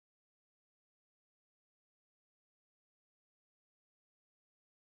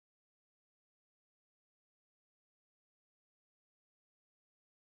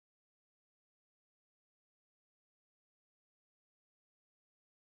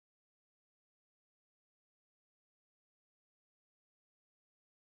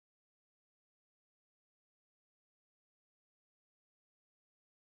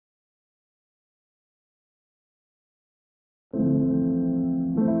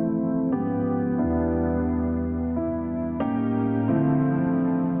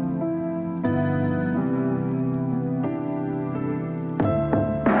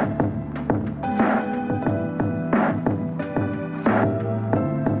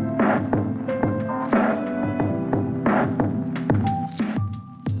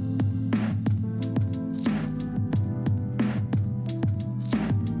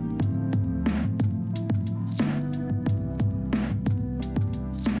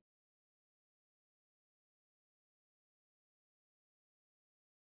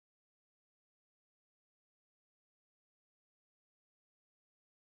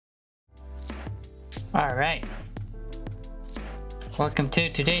All right. Welcome to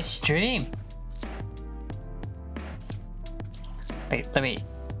today's stream. Wait, let me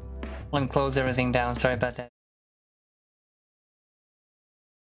close everything down. Sorry about that.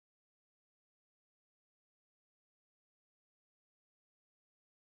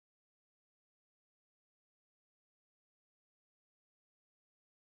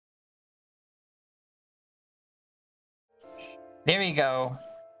 There we go.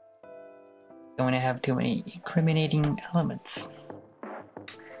 Don't want to have too many incriminating elements.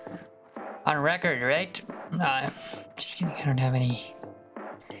 On record, right? Just kidding. I don't have any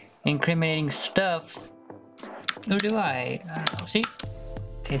incriminating stuff. Or do I? See?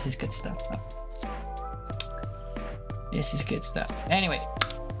 This is good stuff. This is good stuff. Anyway,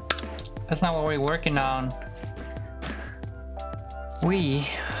 that's not what we're working on. We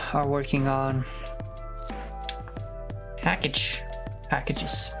are working on packages.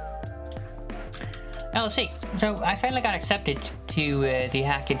 Now let's see. So I finally got accepted to the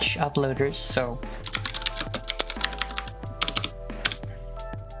package uploaders. So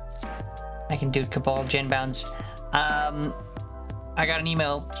I can do Cabal gen bounds. I got an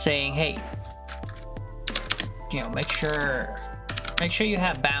email saying, hey, you know, make sure you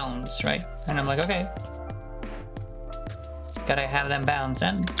have bounds, right? And I'm like, okay, gotta have them bounds,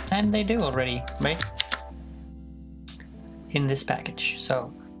 and they do already, right? In this package.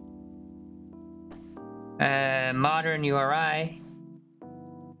 So modern URI.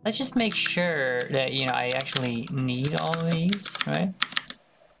 Let's just make sure that, you know, I actually need all of these, right?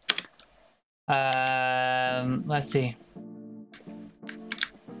 Let's see.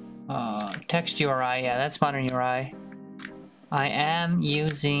 Text URI, yeah, that's modern URI. I am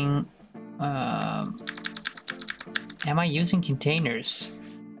using, am I using containers?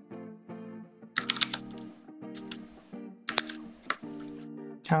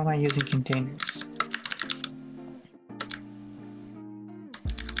 How am I using containers?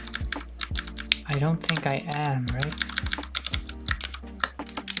 I don't think I am, right?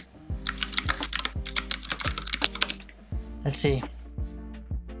 Let's see.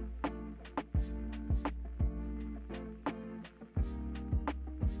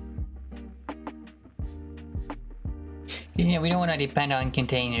 You know, we don't want to depend on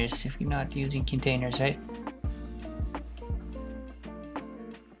containers if you're not using containers, right?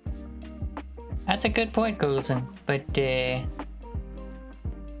 That's a good point, Golson.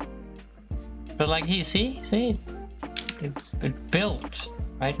 But like you see it built,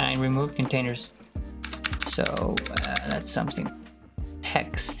 right? And I removed containers. So that's something.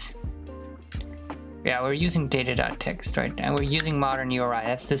 Text. Yeah, we're using data.text, right? And we're using modern URI.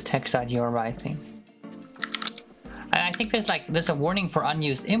 That's this text.uri thing. I think there's a warning for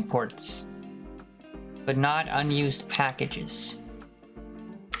unused imports, but not unused packages.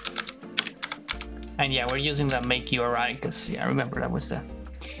 And yeah, we're using the make URI because, yeah, I remember that was the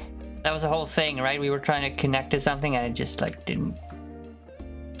whole thing, right? We were trying to connect to something and it just like didn't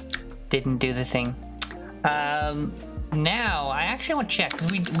do the thing. Now I actually want to check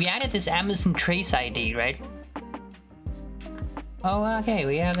because we added this Amazon Trace ID, right? Oh, okay,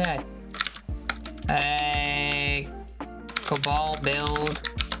 we have that. Cabal build.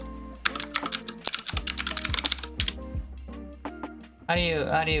 How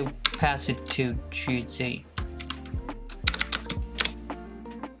do you pass it to GC?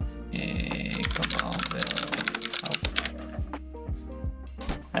 Cabal build. Oh.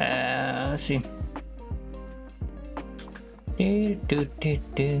 Let's see.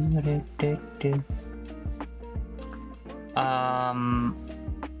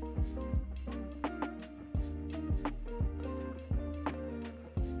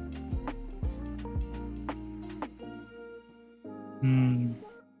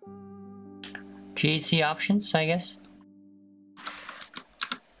 GHC options, I guess.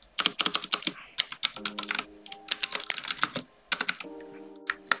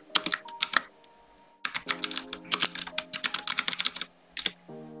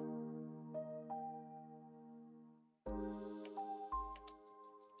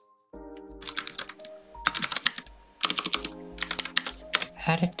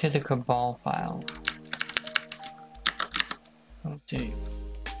 Add it to the cabal file. Okay.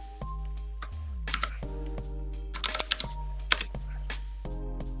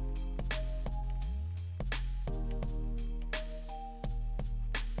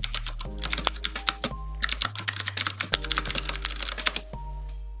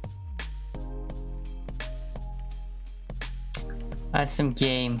 That's some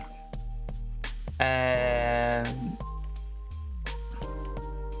game.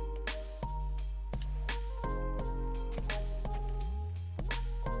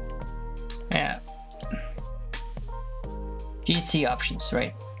 Yeah. GC options,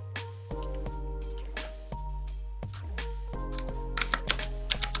 right?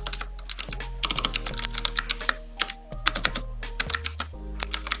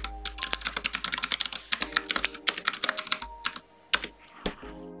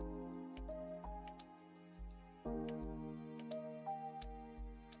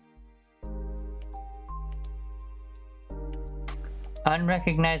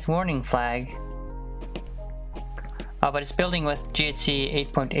 Unrecognized warning flag. Oh, but it's building with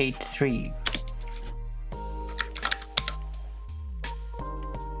GHC 8.83.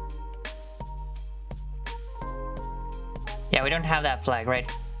 Yeah, we don't have that flag, right?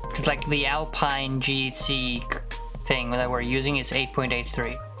 Because like the Alpine GHC thing that we're using is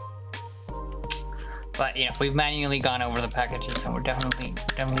 8.83. But you know, we've manually gone over the packages and we're definitely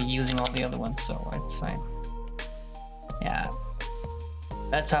using all the other ones, so it's fine. Yeah.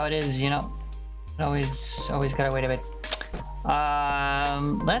 That's how it is, you know. Always gotta wait a bit.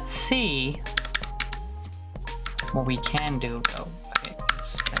 Let's see what we can do though. Okay,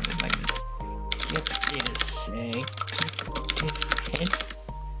 let's have it like this. Let's data say hit.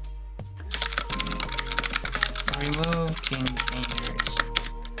 Remove containers.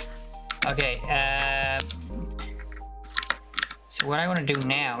 Okay, so what I want to do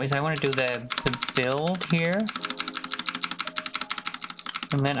now is I want to do the build here.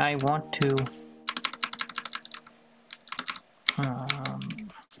 And then I want to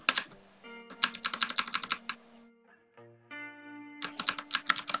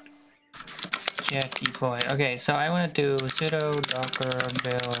get deployed. Okay, so I want to do sudo docker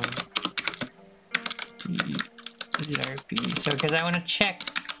build LARPI. So because I want to check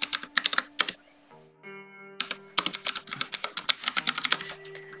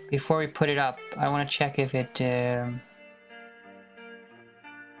before we put it up, I want to check if it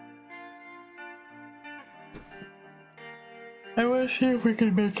I want to see if we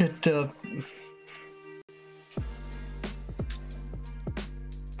can make it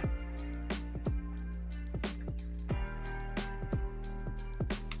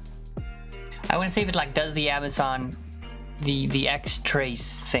I want to see if it like does the Amazon the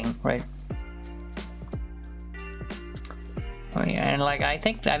X-trace thing, right? Oh yeah, and like I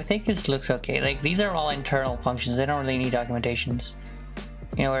think this looks okay. Like these are all internal functions, they don't really need documentations.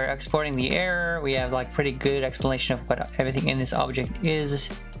 You know, we're exporting the error, we have like pretty good explanation of what everything in this object is.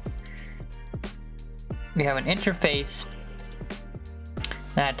 We have an interface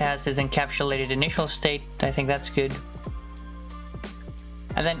that has this encapsulated initial state. I think that's good.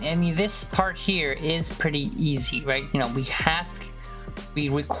 And then, I mean, this part here is pretty easy, right? You know, we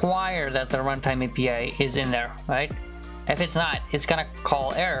require that the runtime API is in there, right? If it's not, it's gonna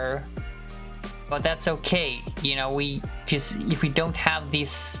call error, but that's okay. You know, because if we don't have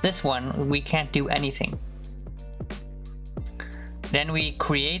this one, we can't do anything. Then we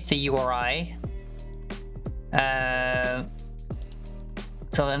create the URI.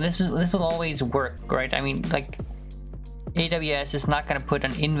 So then this will always work, right? I mean, like AWS is not going to put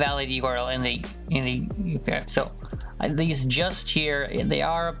an invalid URL in the URL. So these just here, they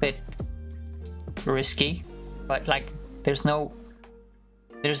are a bit risky, but like there's no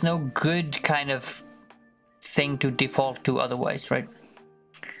good kind of thing to default to otherwise, right?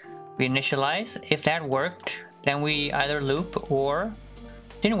 We initialize. If that worked, then we either loop, or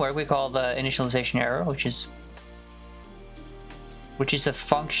didn't work, we call the initialization error, which is a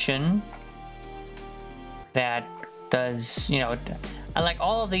function that does, you know, and like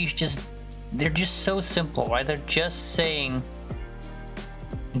all of these they're just so simple, right? They're just saying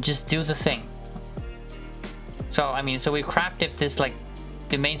just do the thing. So I mean, so we crafted this like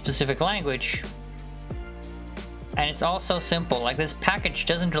domain specific language, and it's also simple. Like this package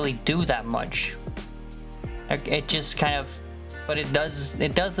doesn't really do that much. It just kind of, but it does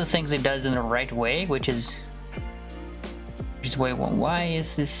the things it does in the right way, which is way one. Why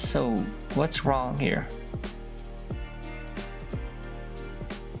is this so? What's wrong here?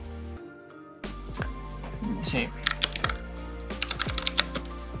 Let me see.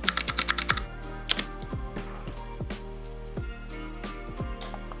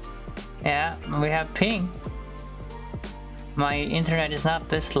 Yeah, we have ping. My internet is not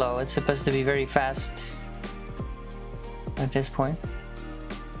this slow. It's supposed to be very fast at this point.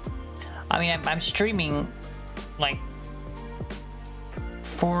 I mean, I'm streaming like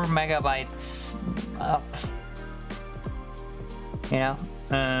 4 megabytes up. You know?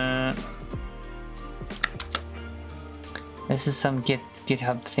 This is some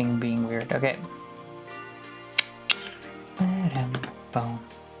GitHub thing being weird. Okay.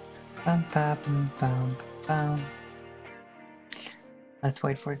 Let's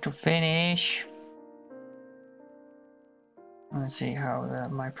wait for it to finish. Let's see how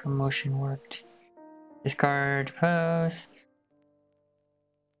my promotion worked. Discard post.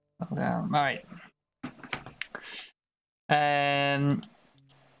 Hold on. All right.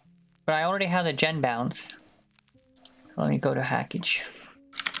 But I already have the gen bounds. Let me go to Hackage.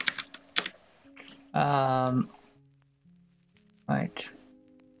 Right.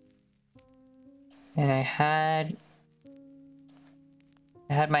 And I had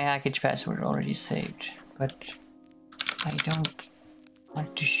my Hackage password already saved, but I don't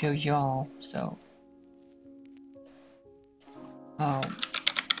want to show y'all, so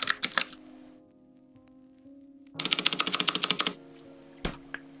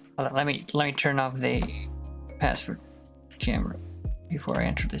let me turn off the password camera before I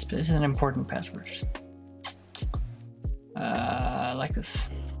enter this. This is an important password. Like this.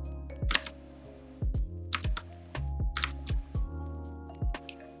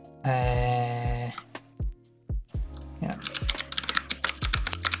 Yeah.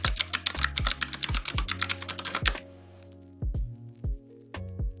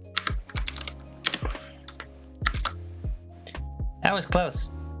 That was close.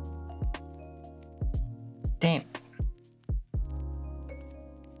 Damn.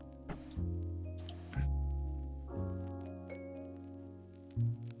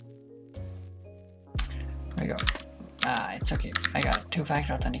 There we go. It's okay. I got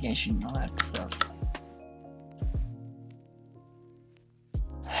two-factor authentication, all that stuff.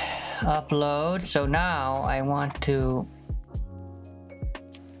 Upload. So now I want to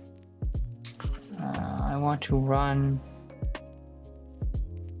run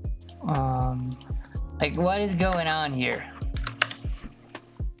like, what is going on here?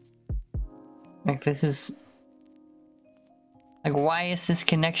 Like, this is like, why is this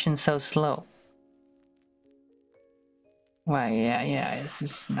connection so slow? Why? Yeah, this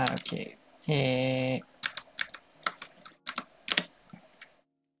is not okay.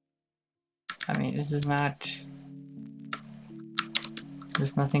 I mean, this is not,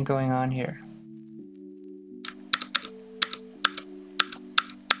 there's nothing going on here.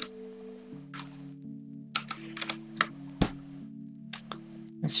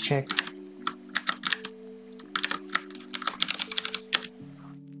 Let's check.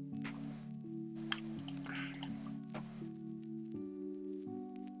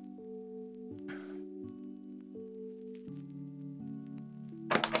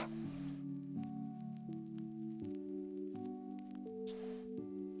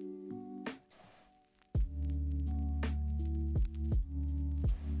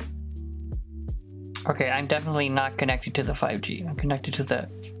 Okay, I'm definitely not connected to the 5G. I'm connected to the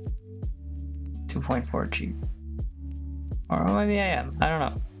 2.4G. Or maybe I am. I don't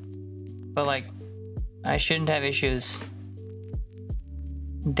know. But like, I shouldn't have issues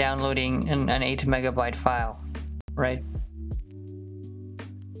downloading an 8 megabyte file, right?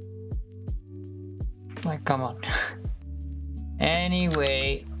 Like, come on.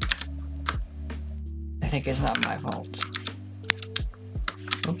 Anyway, I think it's not my fault.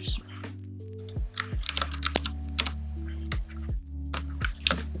 Oops.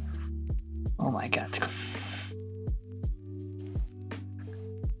 Oh my god.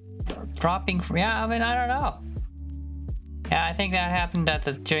 Dropping from, yeah, I mean, I don't know. Yeah, I think that happened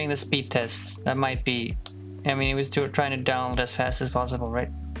at during the speed test. That might be, I mean, it was trying to download as fast as possible, right?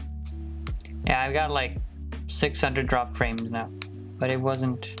 Yeah, I've got like 600 drop frames now, but it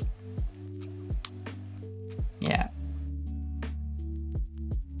wasn't, yeah.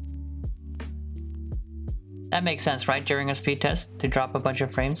 That makes sense, right? During a speed test to drop a bunch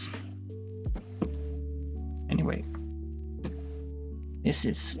of frames. Anyway, this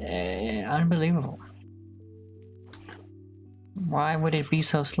is unbelievable. Why would it be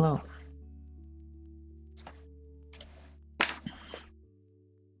so slow?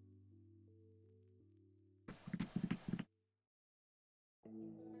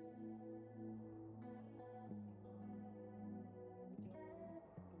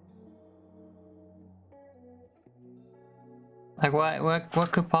 Like,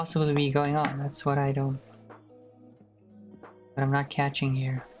 what could possibly be going on? That's what I don't, what I'm not catching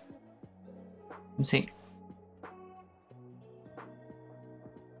here. Let's see.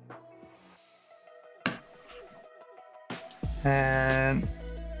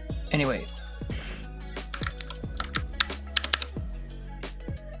 Anyway.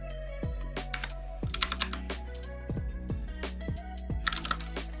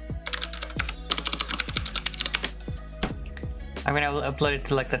 I'm gonna upload it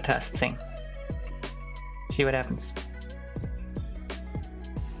to like the test thing. See what happens.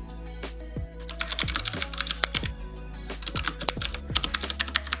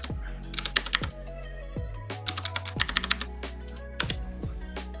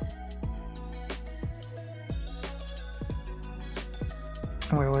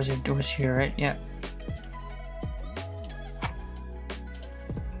 Where was it? It was here, right? Yeah.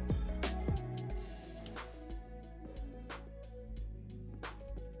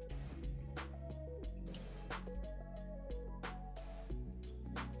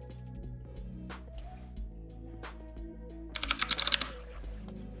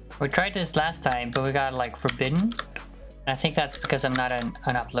 We tried this last time, but we got like forbidden. I think that's because I'm not an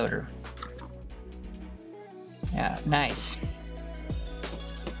uploader. Yeah, nice.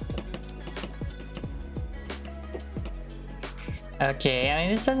 Okay, I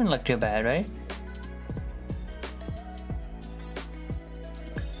mean, this doesn't look too bad, right?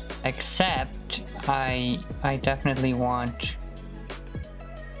 Except I definitely want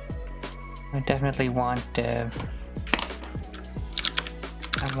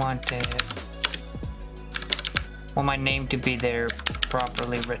want my name to be there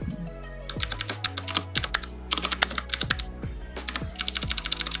properly written.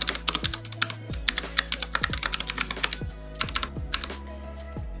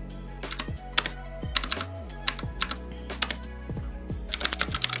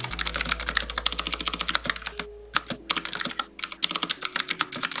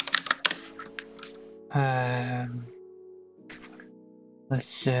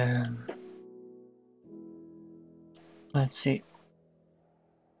 Let's see.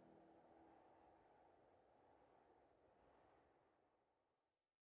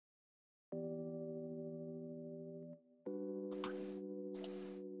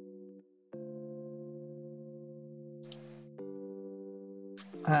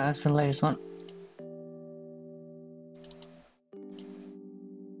 That's the latest one.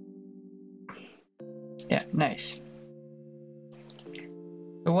 Yeah, nice.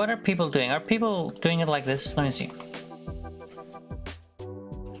 So what are people doing? Are people doing it like this? Let me see.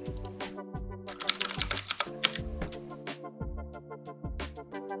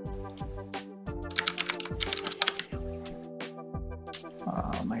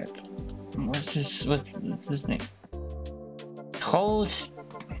 Oh my god. What's this name? Holz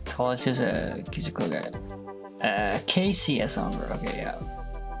is a cool guy. Casey Songer. Okay, yeah.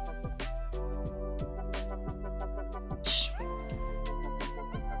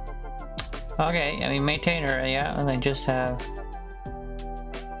 Okay, I mean maintainer, yeah, and they just have.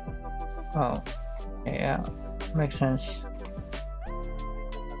 Oh, okay, yeah, makes sense.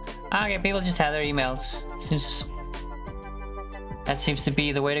 Okay, people just have their emails. That seems to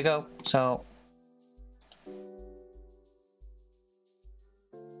be the way to go. So.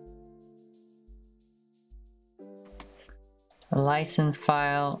 The license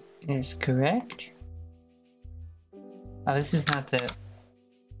file is correct. Oh, this is not the...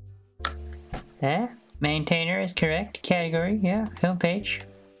 Yeah, maintainer is correct. Category, yeah, home page.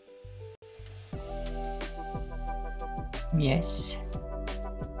 Yes.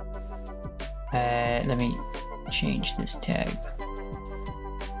 Let me change this tag.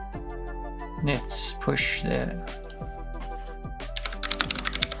 Let's push the...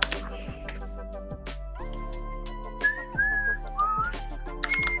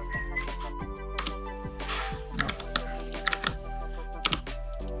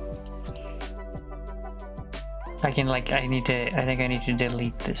 I think I need to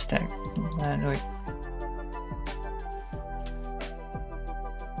delete this tag. Wait.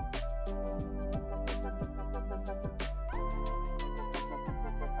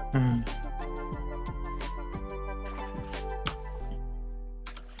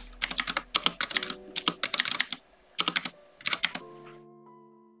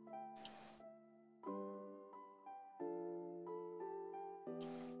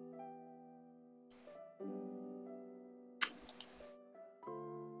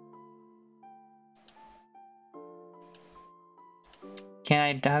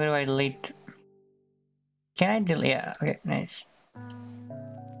 How do I delete? Can I delete? Yeah, okay, nice.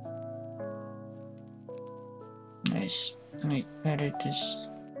 Nice. Let me edit this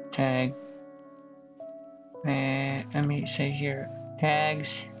tag. Let me say here,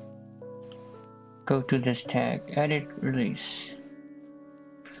 tags. go to this tag, edit, release.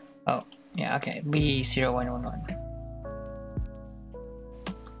 Oh, yeah, okay, B0111.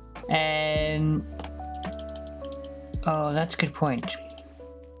 And oh, that's a good point.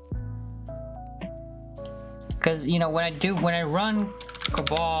 Because you know when I run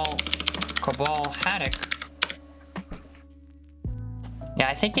Cabal Haddock, yeah,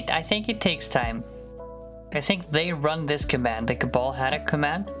 I think it takes time. I think they run this command, the Cabal Haddock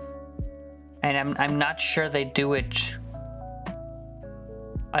command, and I'm not sure they do it.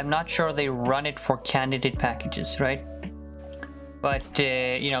 I'm not sure they run it for candidate packages, right? But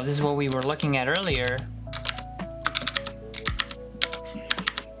you know, this is what we were looking at earlier.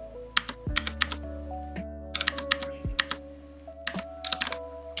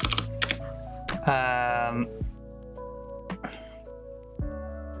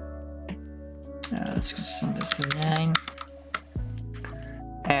 Let's just send this to 9.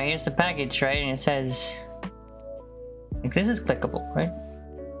 Here's the package, right? And it says, like, this is clickable, right?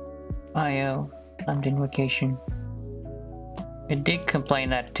 IO, and invocation. It did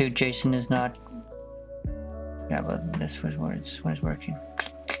complain that too. JSON is not. Yeah, but this was what it's working.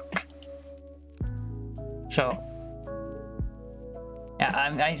 So,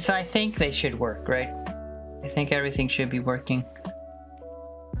 yeah, so I think they should work, right? I think everything should be working.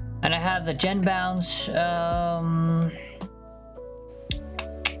 And I have the gen bounds. I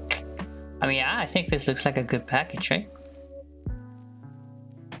mean, yeah, I think this looks like a good package, right?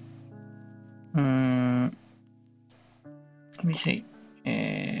 Let me see.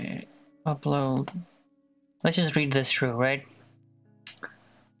 Upload. Let's just read this through, right?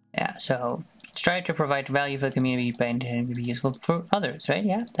 Yeah, so strive to provide value for the community by intending to be useful for others, right?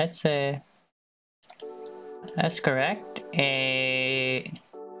 Yeah, that's correct.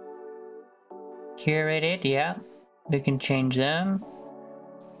 Curated, yeah. We can change them.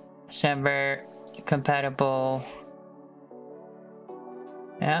 December compatible.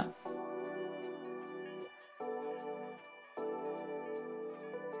 Yeah.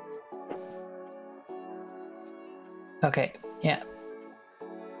 Okay, yeah.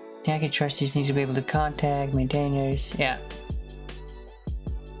 Package trustees need to be able to contact maintainers. Yeah.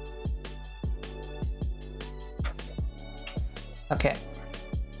 Okay.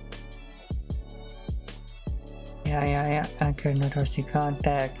 Yeah. Anchor no trustee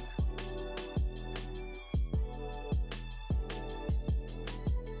contact.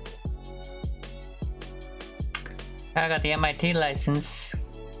 I got the MIT license.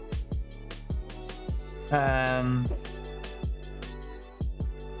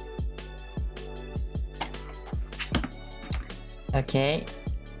 Okay.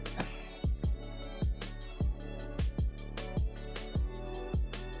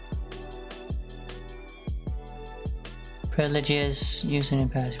 Privileges, username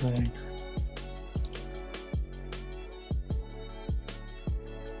and password.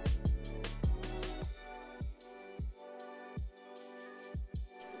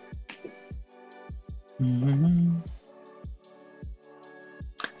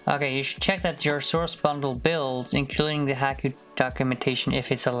 Okay, you should check that your source bundle builds, including the Haskell documentation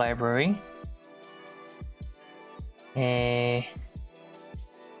if it's a library.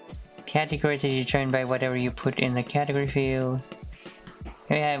 Categories are determined by whatever you put in the category field.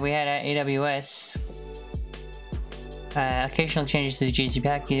 We had AWS. Occasional changes to the GC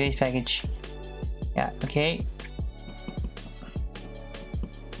base package. Yeah, okay.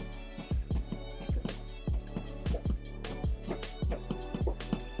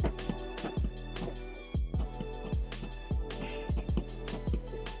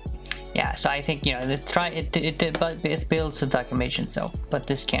 Yeah, so I think, you know, it builds the documentation itself, but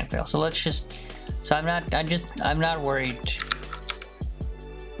this can't fail. So let's just, so I'm not worried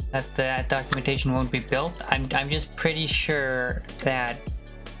that the documentation won't be built. I'm just pretty sure that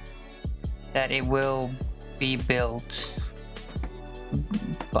it will be built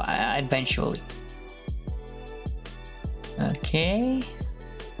eventually. Okay.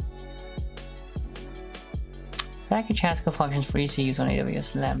 Package Haskell functions for easy use on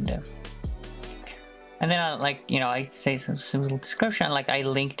AWS Lambda. And then I say some little description, like I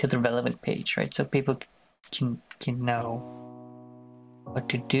link to the relevant page, right? So people can know what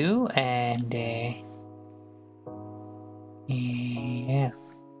to do, and yeah.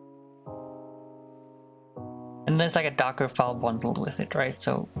 And there's like a Docker file bundled with it, right?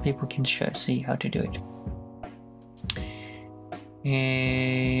 So people can see how to do it.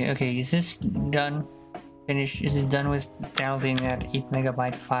 Okay, is this done? Finished? Is it done with downloading that 8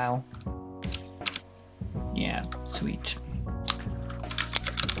 MB file? Yeah, sweet.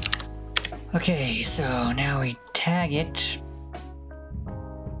 Okay, so now we tag it.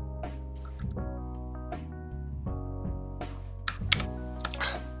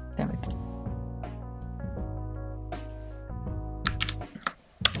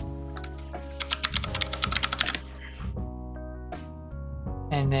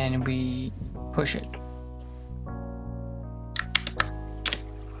 and then we push it.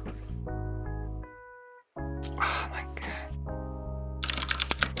 Oh my god.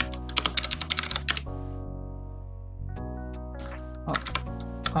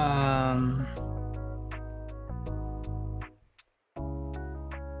 Oh.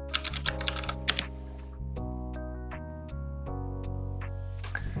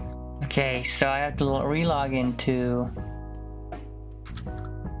 Okay, so I have to relog into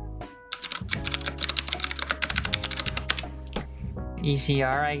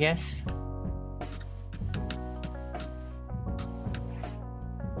ECR, I guess.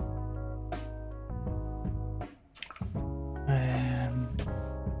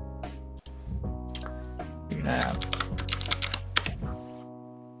 Figure that out.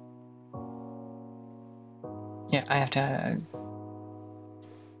 Yeah, I have to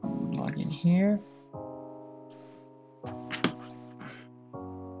log in here.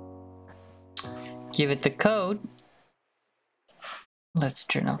 Give it the code. Let's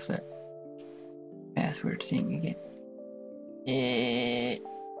turn off the password thing again.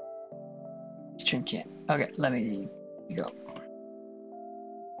 Let's turn it. Okay, let me go.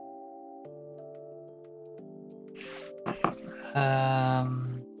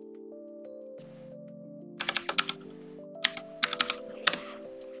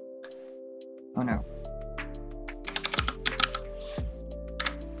 Oh no.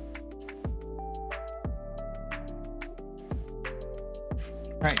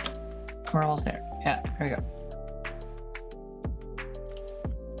 Right, we're almost there. Yeah, there we go.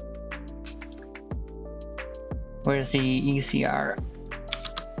 Where's the ECR?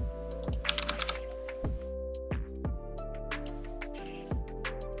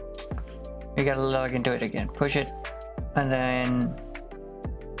 We gotta log into it again. Push it, and then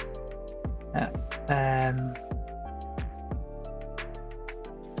yeah.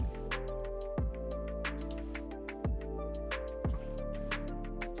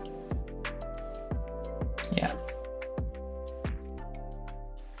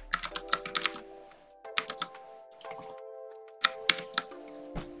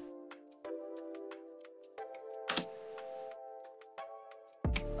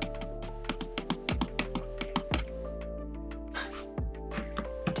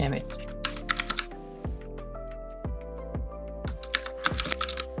 Damn it.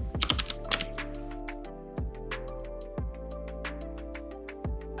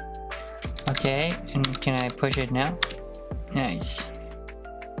 Okay, and can I push it now? Nice.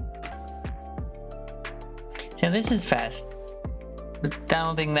 So this is fast. But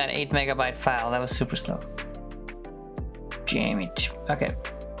downloading that 8 megabyte file, that was super slow. Damn it. Okay.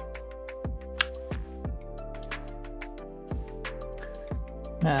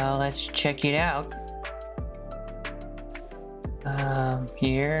 Now let's check it out.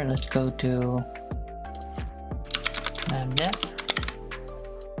 Here, let's go to Lambda.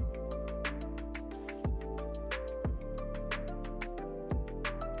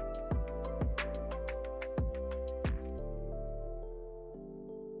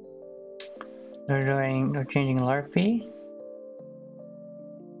 We're changing LARPI.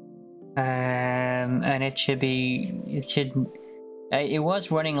 And it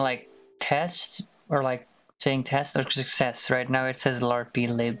was running like test or like saying test or success. Right now it says LARPI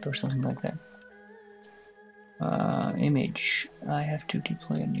lib or something like that. Image. I have to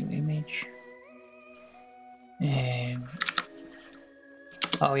deploy a new image. And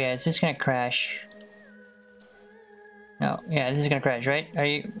oh yeah, is this gonna crash? No, yeah, this is gonna crash, right? Are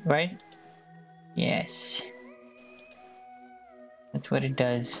you right? Yes. That's what it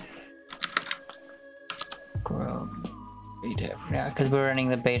does. Chrome beta. Yeah, because we're running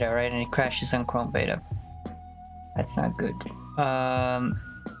the beta, right? And it crashes on Chrome beta. That's not good.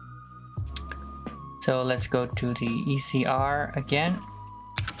 So let's go to the ECR again.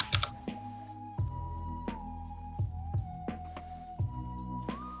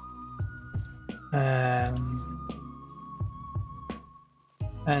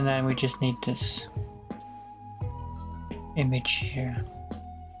 And then we just need this image here.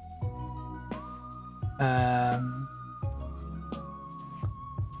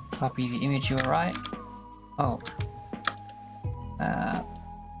 Copy the image URI. Oh.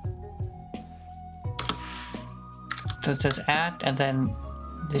 So it says at and then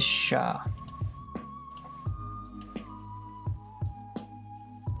this SHA.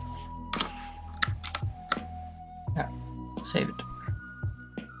 Yeah, save it.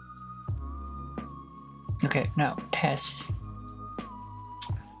 Okay, now test.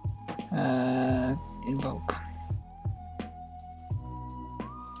 Invoke.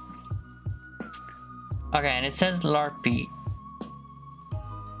 Okay, and it says LARPI.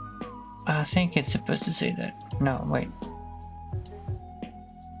 I think it's supposed to say that. No, wait.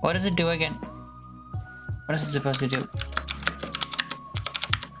 What does it do again? What is it supposed to do?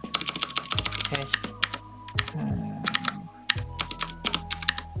 Test.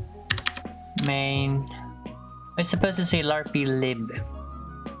 Main. It's supposed to say LARPI lib.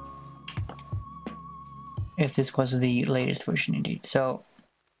 If this was the latest version indeed. So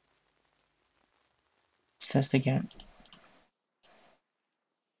let's test again.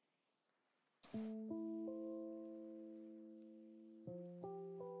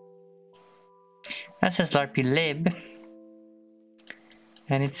 That says LARPI lib.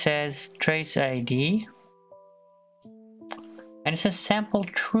 And it says trace ID. And it says sample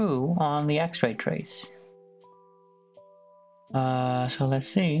true on the X-ray trace. So let's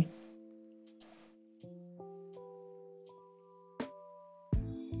see.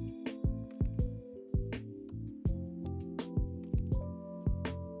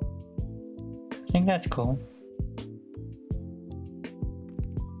 I think that's cool.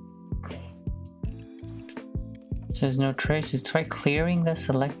 It says no traces. Try clearing the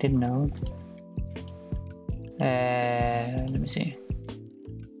selected node. Let me see.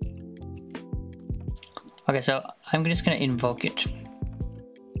 Okay, so I'm just gonna invoke it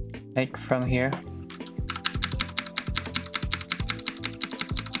right from here.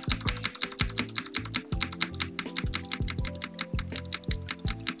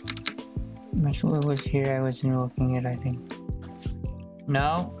 What was here? I was invoking it, I think.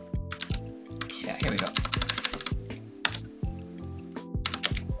 No. Yeah, here we go.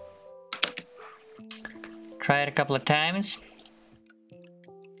 Try it a couple of times.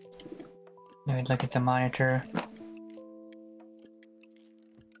 Let me look at the monitor.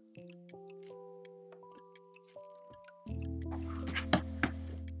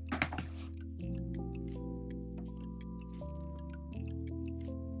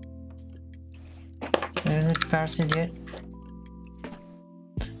 Is it parsed yet?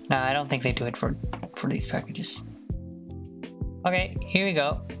 No, I don't think they do it for these packages. Okay, here we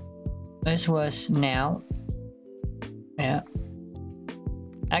go. This was now. Yeah.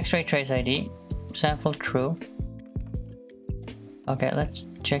 X-ray trace ID. Sample true. Okay, let's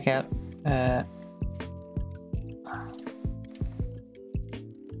check out.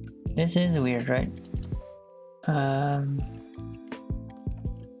 This is weird, right?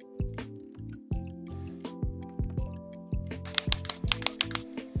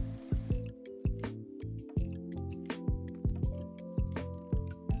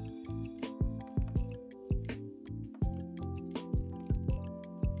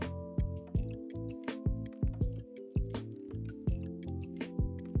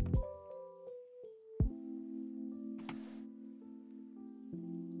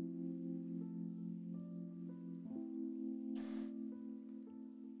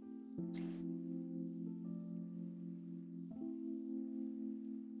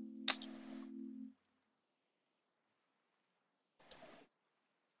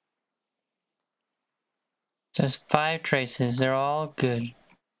 There's 5 traces, they're all good.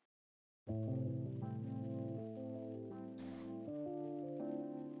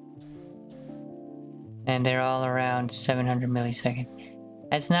 And they're all around 700 milliseconds.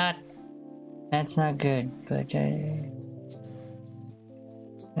 That's not good, but yeah.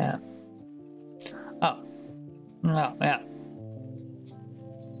 Oh, no, yeah.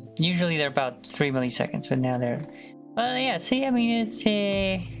 Usually they're about 3 milliseconds, but now they're, well, yeah, see, I mean, it's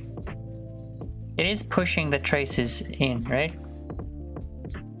it is pushing the traces in, right?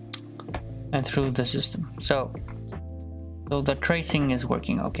 And through the system. So the tracing is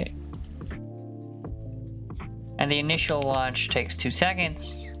working okay. And the initial launch takes 2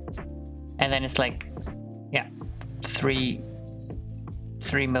 seconds. And then it's like, yeah, 3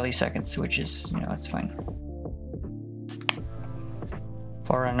 milliseconds, which is, you know, it's fine.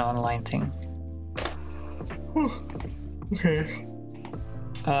 For an online thing. Okay.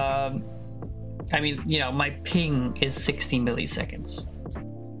 I mean, you know, my ping is 60 milliseconds,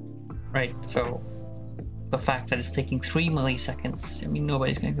 right? So the fact that it's taking 3 milliseconds, I mean,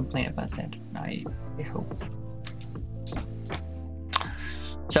 nobody's going to complain about that. I hope.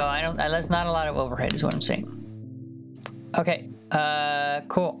 So that's not a lot of overhead is what I'm saying. Okay,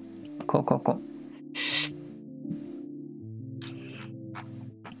 cool.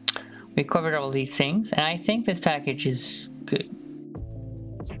 We covered all these things, and I think this package is good.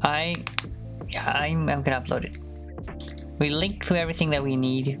 I'm gonna upload it. We linked to everything that we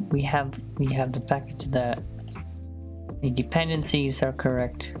need. We have the package. The dependencies are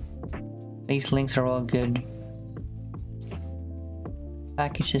correct. These links are all good.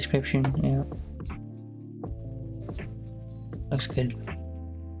 Package description, yeah. Looks good.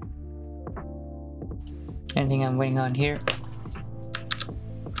 Anything I'm waiting on here?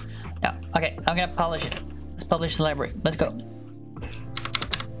 No. Okay, I'm gonna publish it. Let's publish the library. Let's go.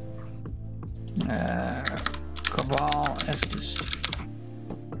 Cabal Estes.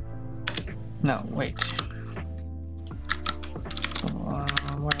 No, wait.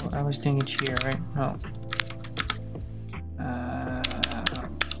 What I was thinking here, right? No.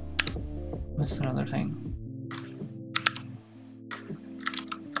 What's another thing?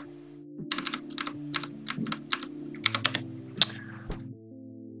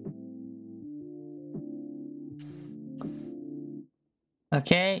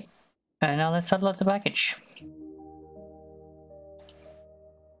 Okay, and now let's upload the package.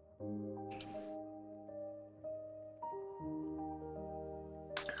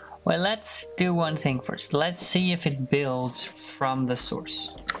 Well, let's do one thing first. Let's see if it builds from the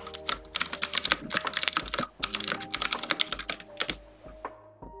source.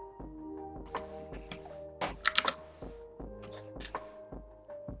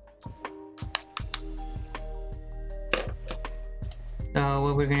 So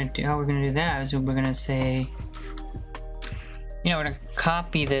what we're gonna do, how we're gonna do that is we're gonna say, you know, we're gonna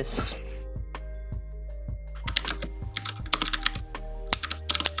copy this.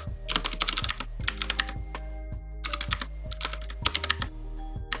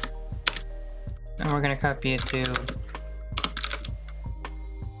 And we're gonna copy it to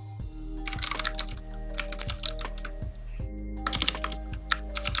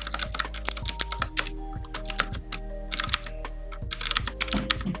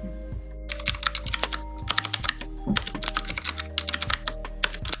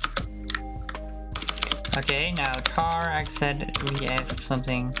okay, now tar I said we have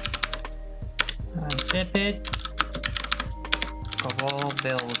something unzip it, Cabal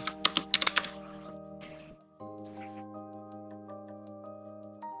build.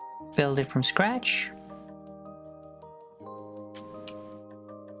 Build it from scratch.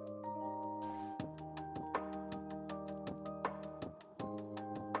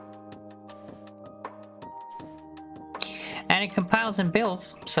 And it compiles and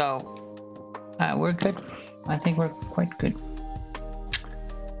builds, so we're good. I think we're quite good.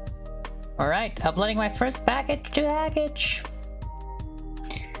 Alright, uploading my first package to Hackage.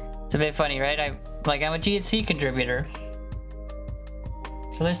 It's a bit funny, right? I'm a GNC contributor.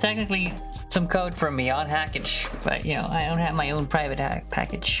 So there's technically some code from me on Hackage, but you know, I don't have my own private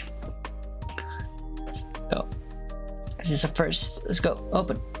package. So, this is a first. Let's go,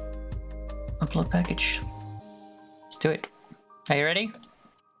 open. Upload package. Let's do it. Are you ready?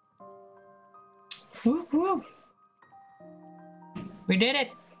 Woo, woo. We did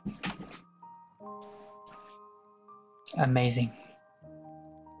it! Amazing.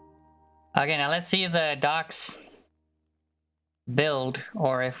 Okay, now let's see if the docs build,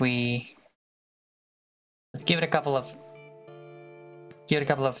 or if we let's give it a couple of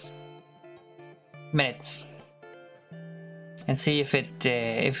minutes and see if it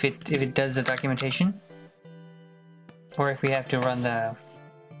does the documentation, or if we have to run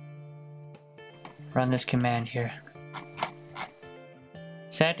this command here.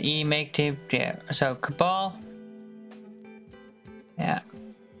 Set e make tape, yeah. So Cabal, yeah.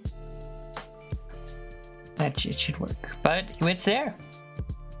 It should work, but it's there.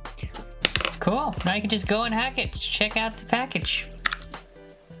 It's cool. Now you can just go and hack it. Check out the package.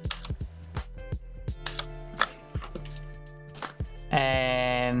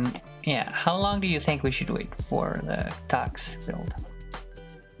 Yeah, how long do you think we should wait for the docs build?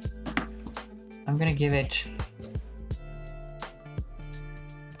 I'm gonna give it,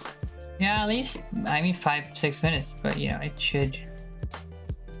 yeah, at least, I mean 5-6 minutes, but you know, it should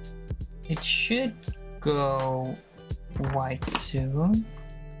go quite soon.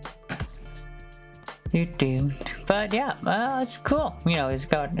 But yeah, it's cool. You know, it's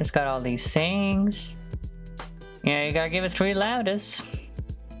got all these things. Yeah, you gotta give it 3 lambdas.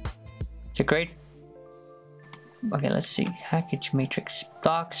 It's a great. Okay, let's see. Package matrix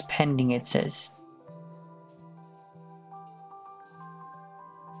docs pending. It says.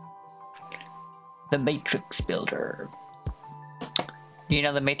 The matrix builder. You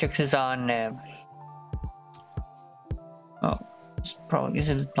know, the matrix is on. Oh, it's probably, is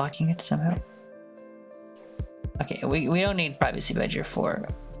it blocking it somehow? Okay, we don't need privacy badger for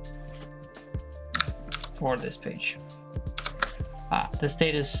this page. The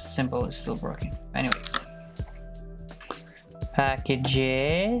status symbol is still broken. Anyway,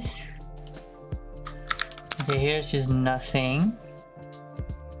 packages. Okay, here's just nothing,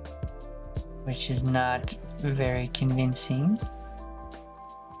 which is not very convincing.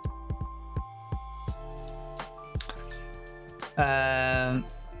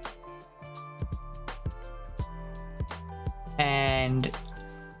 And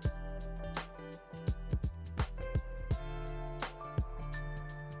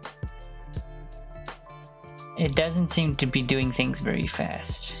it doesn't seem to be doing things very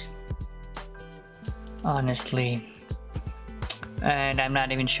fast, honestly. And I'm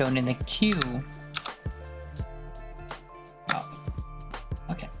not even shown in the queue. Oh,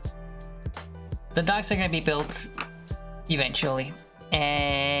 okay. The docks are gonna be built eventually,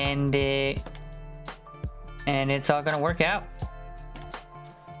 and it's all gonna work out.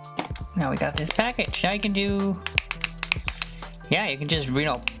 Now we got this package. Now you can do, yeah, you can just, you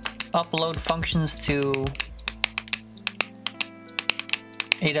know, upload functions to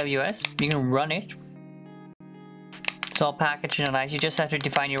AWS. You can run it. It's all packaged and nice. You just have to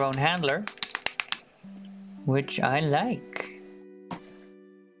define your own handler, which I like.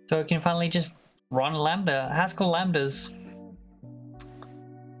 So you can finally just run Lambda, Haskell Lambdas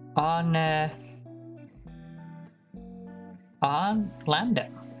on Lambda,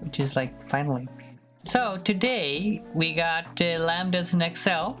 which is like finally. So today we got Lambdas in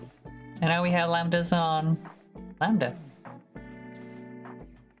Excel, and now we have Lambdas on Lambda.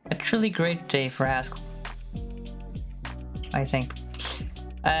 A truly great day for Haskell, I think.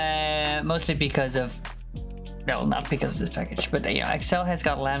 Mostly because of, no, not because of this package, but you know, Excel has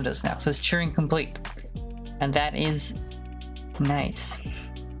got Lambdas now, so it's Turing complete, and that is nice.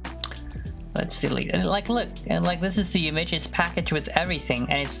 Let's delete it. Like, look, and like this is the image. It's packaged with everything,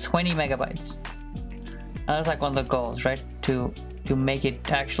 and it's 20 megabytes. And that's like one of the goals, right? To make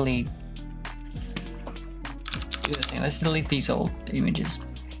it actually do the thing. Let's delete these old images.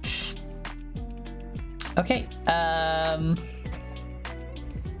 Okay.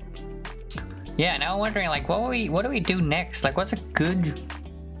 Yeah. Now I'm wondering, like, what do we do next? Like, what's a good?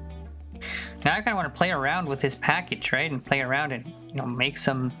 Now I kind of want to play around with this package, right? And play around and, you know, make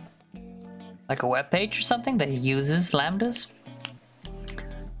some, like a web page or something that uses Lambdas.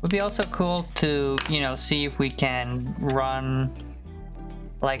 Would be also cool to, you know, see if we can run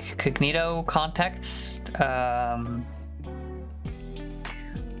like Cognito contexts.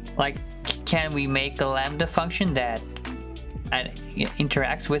 Like, can we make a Lambda function that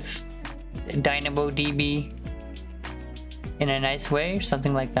interacts with DynamoDB in a nice way or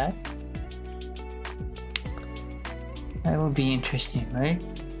something like that? That would be interesting, right?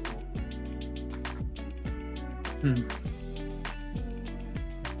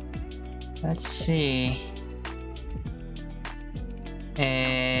 Let's see.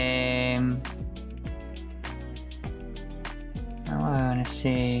 I want to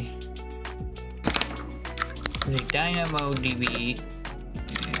see. The DynamoDB.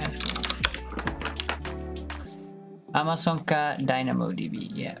 Amazonka DynamoDB,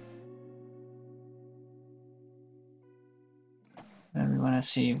 yeah. We want to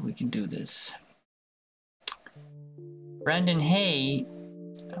see if we can do this. Brandon Hay.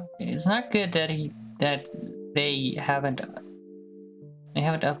 Okay, it's not good that they haven't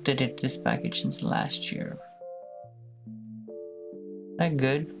updated this package since last year. That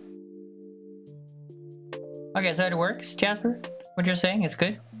good. Okay, so it works, Jasper? What you're saying? It's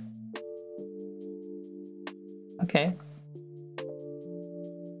good? Okay.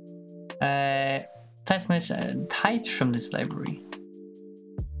 Types from this library.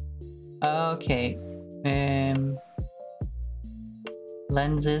 Okay.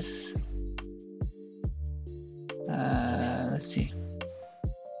 Lenses. Let's see.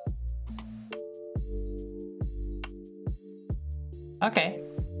 Okay,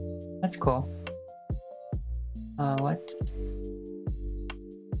 that's cool. What?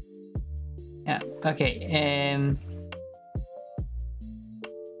 Yeah. Okay.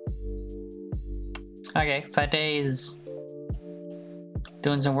 Okay. Fateh is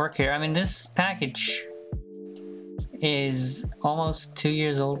doing some work here. I mean, this package is almost 2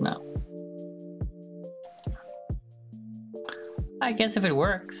 years old now. I guess if it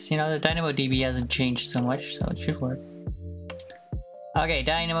works, you know, the DynamoDB hasn't changed so much, so it should work. Okay,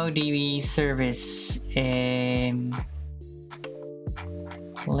 DynamoDB service,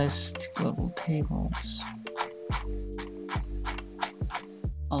 list global tables,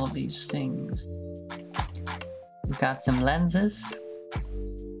 all of these things. We've got some lenses.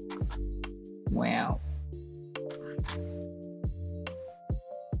 Wow.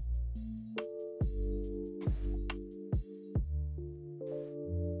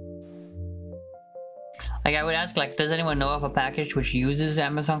 Like, I would ask, like, does anyone know of a package which uses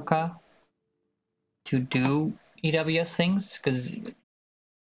Amazonka to do AWS things? Because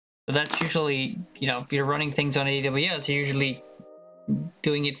that's usually, you know, if you're running things on AWS, you're usually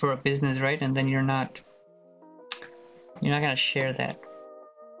doing it for a business, right? And then you're not gonna share that,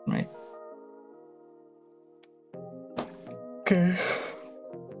 right? Okay.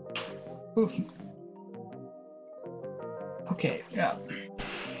 Okay, yeah.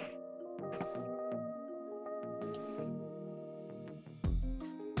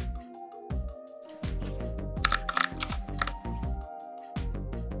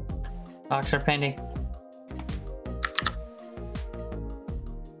 Docs are pending.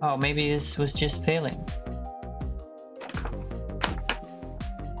 Oh, maybe this was just failing.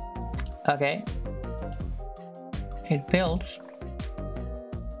 Okay. It builds.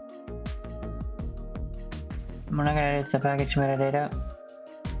 We're not gonna edit the package metadata.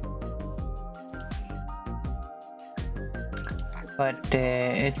 But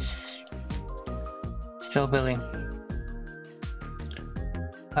it's still building.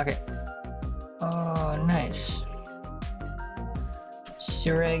 Okay. Oh, nice.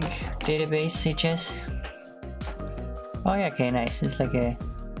 Sureg database HS. Oh yeah, okay, nice. It's like a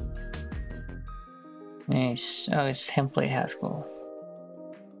nice. Oh, it's template Haskell.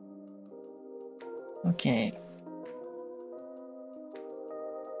 Okay.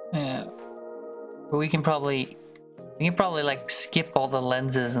 Yeah. But we can probably like skip all the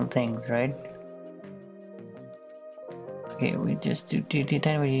lenses and things, right? Okay, we just do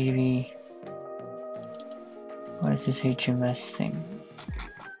DV. What is this HMS thing?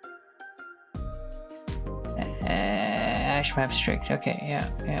 Hash map strict. Okay, yeah.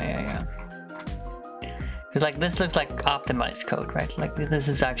 Because like this looks like optimized code, right? Like this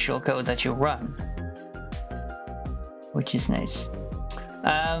is actual code that you run, which is nice.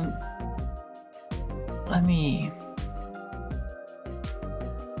 Let me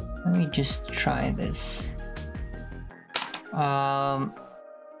just try this.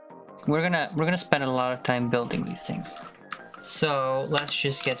 We're gonna spend a lot of time building these things, so let's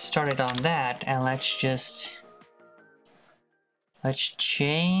just get started on that, and let's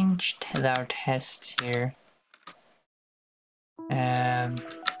change our test here.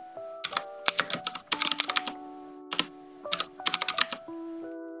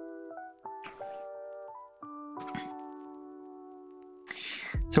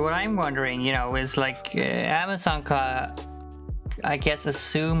 So what I'm wondering, you know, is like Amazon, I guess,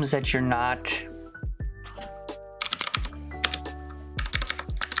 assumes that you're not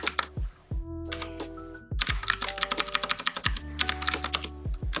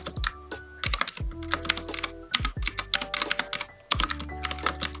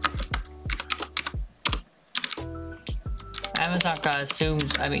Amazon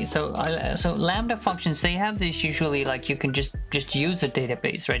assumes, I mean, so Lambda functions, they have this usually, like you can just use a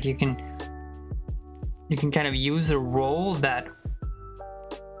database, right? You can kind of use a role that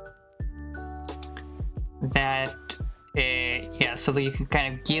yeah, so that you can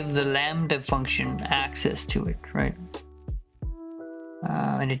kind of give the Lambda function access to it, right?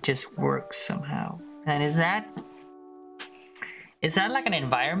 And it just works somehow. And is that like an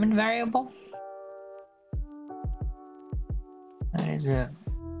environment variable? That is a...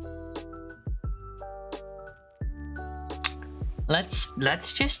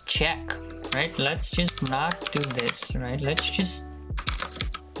 Let's just check, right? Let's just not do this, right? Let's just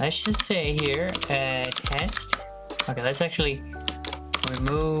say here test. Okay, let's actually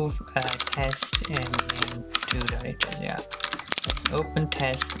remove test and then do that. Yeah, let's open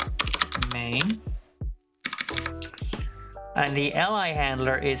test main, and the li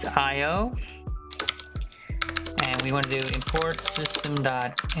handler is IO. And we want to do import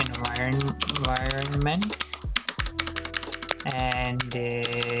system.environment, and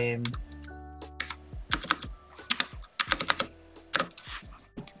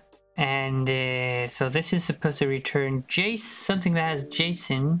so this is supposed to return something that has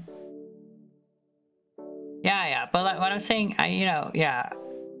JSON. Yeah. But like what I'm saying,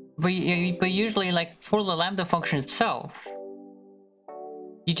 but usually, like for the Lambda function itself,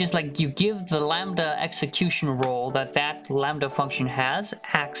 you just you give the Lambda execution role that Lambda function has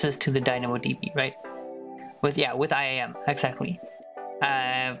access to the DynamoDB, right? With IAM, exactly.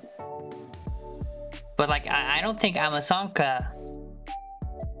 But like I don't think I'm not sure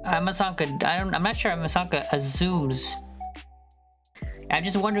Amazonka assumes. I'm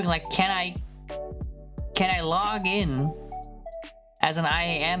just wondering, like, can I log in as an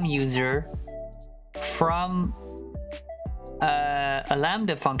IAM user from a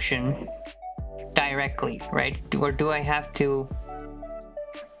Lambda function directly, right? Or do I have to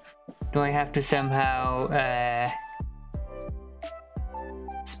somehow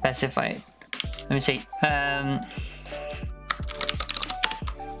specify it? Let me see.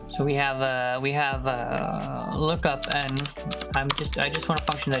 So we have lookup, and I just want a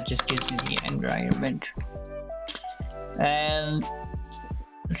function that just gives me the environment. And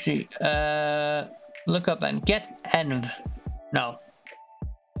let's see, lookup and get env. No.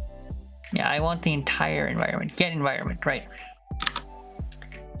 Yeah, I want the entire environment. Get environment, right?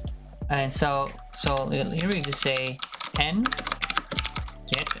 And so here we just say n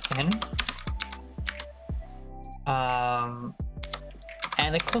get n.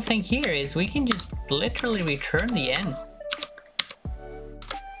 And the cool thing here is we can just literally return the n,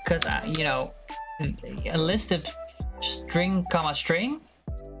 because you know, a list of string comma string,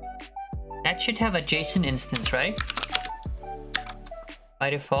 that should have a JSON instance, right?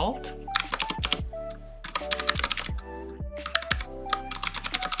 By default.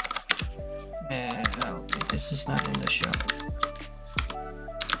 No, this is not in the show.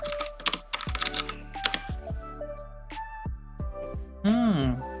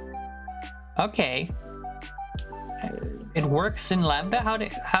 Okay. It works in Lambda. How do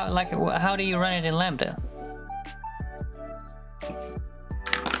you run it in Lambda?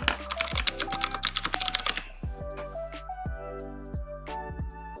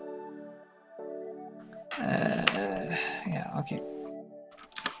 Yeah. Okay.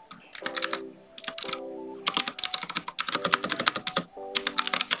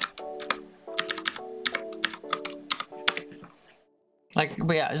 Like,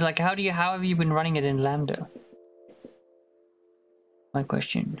 but yeah, it's like, how have you been running it in Lambda? My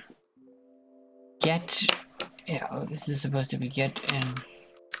question. Get, yeah, oh, this is supposed to be get and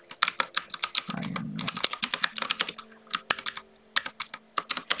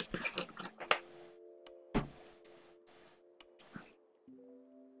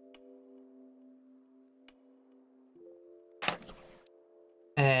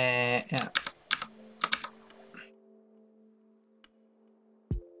yeah.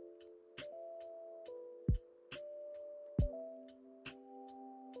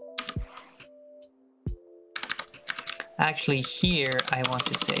 Actually, here I want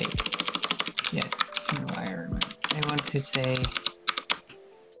to say get environment. I want to say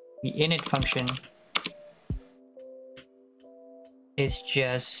the init function is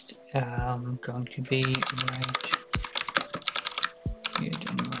just going to be right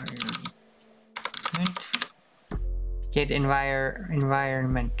get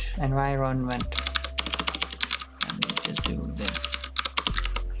environment. And just do this.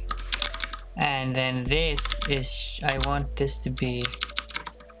 And then this is, I want this to be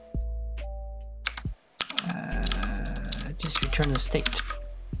just return the state.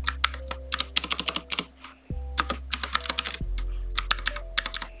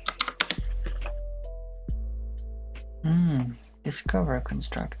 Discover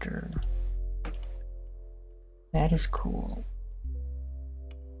constructor. That is cool.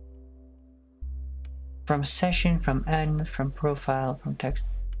 From session, from n, from profile, from text.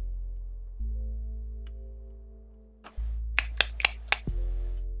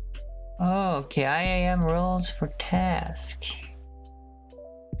 Oh, okay, IAM roles for task.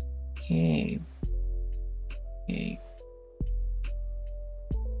 Okay. Okay.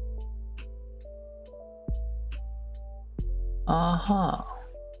 Uh-huh.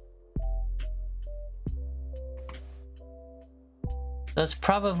 That's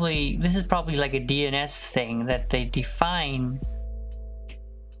probably, this is probably like a DNS thing that they define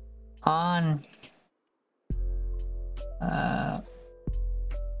on all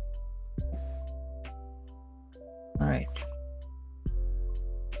right,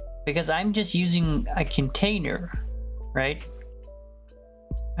 because I'm just using a container, right?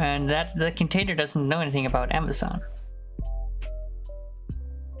 And that the container doesn't know anything about Amazon.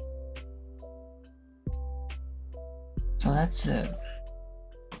 So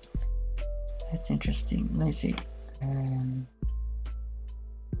that's interesting. Let me see.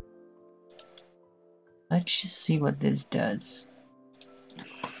 Let's just see what this does.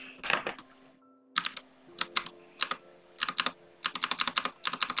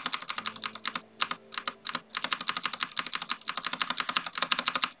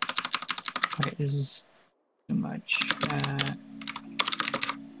 Okay, this is too much.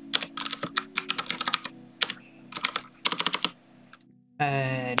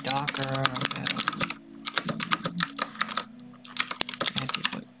 Docker.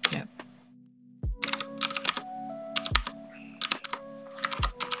 Yep.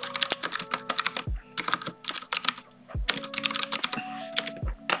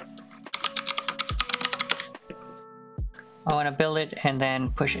 I want to build it and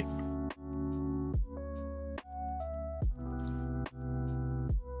then push it.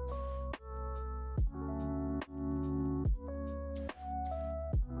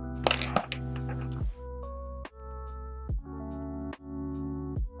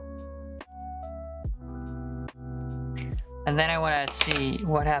 And then I want to see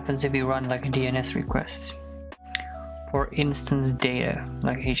what happens if you run like a DNS request. for instance data,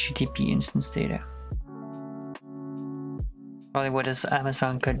 like HTTP instance data. Probably what this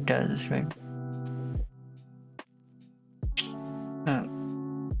Amazon cut does, right?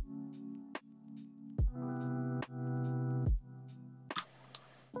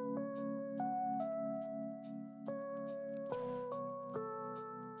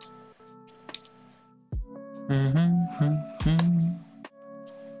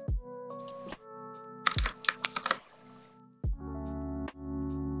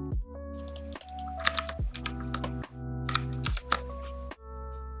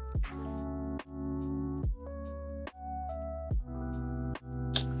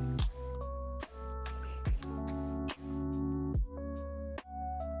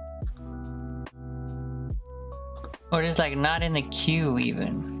 Or it's like not in the queue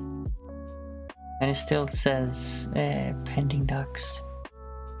even. And it still says pending docs.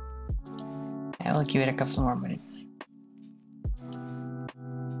 I will give it a couple more minutes.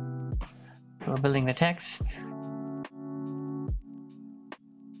 We're building the text.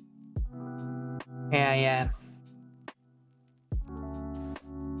 Yeah.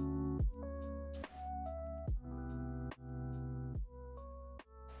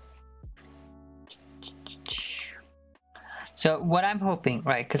 So what I'm hoping,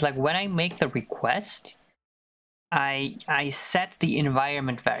 right, because like when I make the request, I set the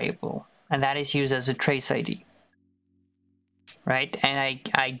environment variable, and that is used as a trace ID, right? And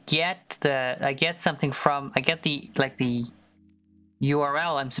I get something from, I get the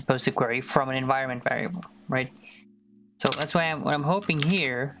URL I'm supposed to query from an environment variable, right? So that's why what I'm hoping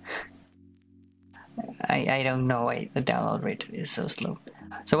here. I don't know why the download rate is so slow.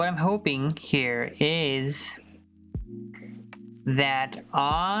 So what I'm hoping here is that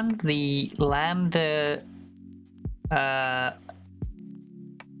on the Lambda on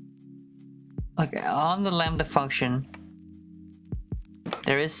the Lambda function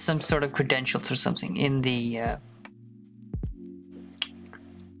there is some sort of credentials or something in the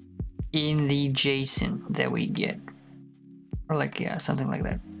JSON that we get, or like, yeah, something like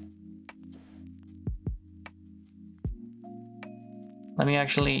that. I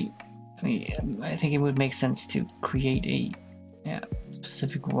think it would make sense to create a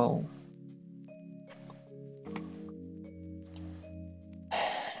specific role.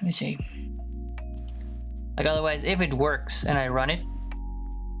 Let me see. Like, otherwise, if it works and I run it,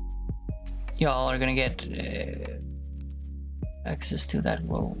 y'all are gonna get access to that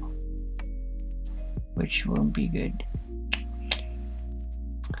role, which won't be good.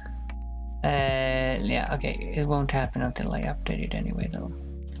 Yeah, okay, it won't happen until I update it anyway, though.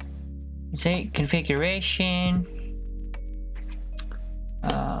 Say configuration,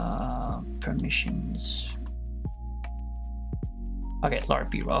 permissions. Okay,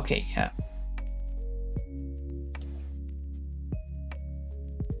 LARPI. Okay, yeah.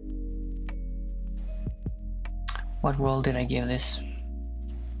 What role did I give this?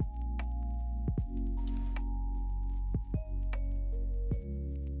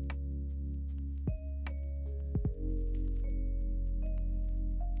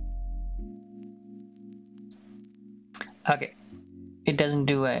 Okay, it doesn't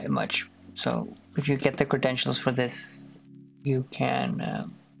do much. So if you get the credentials for this, you can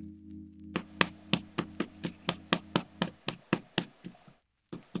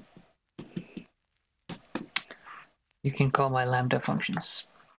call my Lambda functions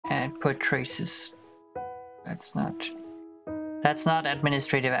and put traces. That's not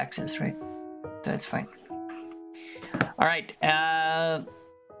administrative access, right? That's fine. All right.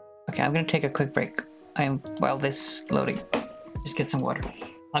 Okay, I'm gonna take a quick break. While this is loading, just get some water.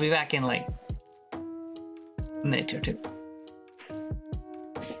 I'll be back in like a minute or two.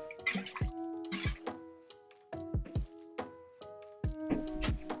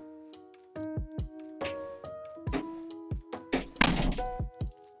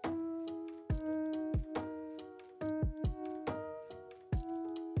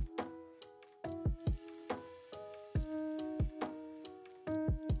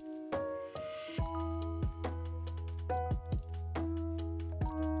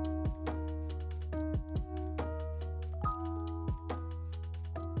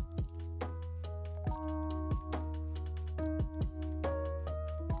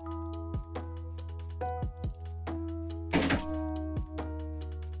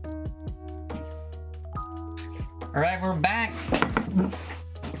 All right, we're back.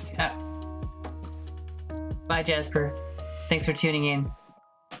 Yeah. Bye, Jasper. Thanks for tuning in.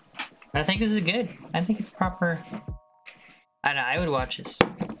 I think this is good. I think it's proper. I know, I would watch this.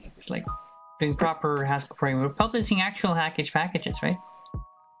 It's like doing proper Haskell programming. We're publishing actual packages, right?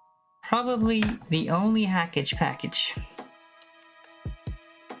 probably the only hackage package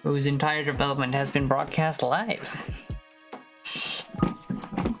whose entire development has been broadcast live.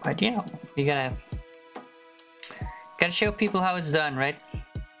 But you know, you gotta show people how it's done, right?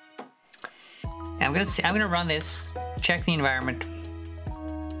 And I'm gonna run this, check the environment,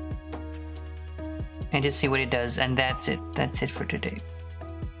 and just see what it does, and that's it. That's it for today.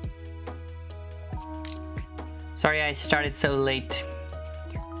 Sorry I started so late.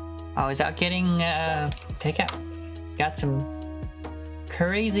 I was out getting takeout. Got some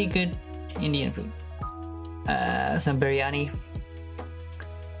crazy good Indian food. Some biryani.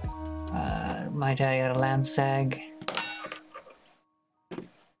 My dad got a lamb sag.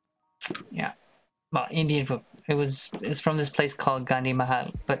 Yeah, well, Indian food. It's from this place called Gandhi Mahal,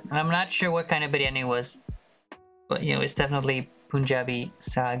 but I'm not sure what kind of biryani it was. But you know, it's definitely Punjabi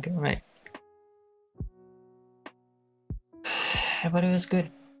sag, right? But it was good.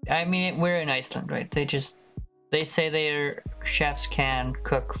 I mean, we're in Iceland, right? They say their chefs can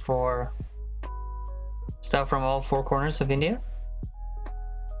cook for stuff from all four corners of India.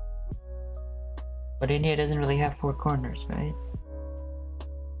 But India doesn't really have four corners, right?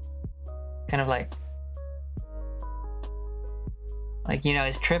 Kind of like you know,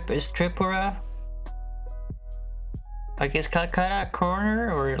 is Tripura, like, is Calcutta a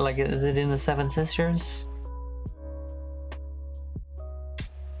corner, or like is it in the Seven Sisters?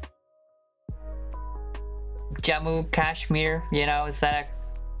 Jammu Kashmir, you know, is that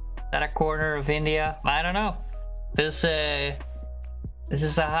a corner of India? I don't know. This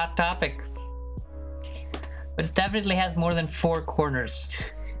is a hot topic, but it definitely has more than four corners.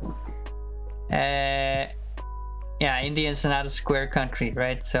 Yeah, India's not a square country,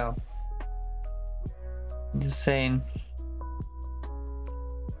 right? So, just saying.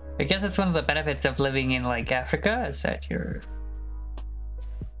 I guess that's one of the benefits of living in like Africa, is that your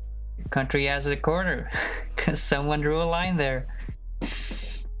country has a corner because someone drew a line there.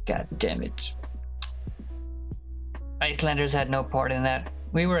 God damn it. Icelanders had no part in that.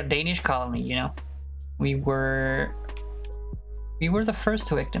 We were a Danish colony, you know. We were the first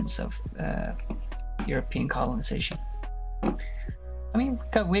victims of European colonization. I mean,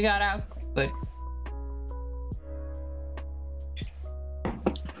 we got out, but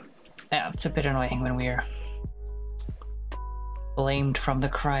yeah, it's a bit annoying when we're blamed from the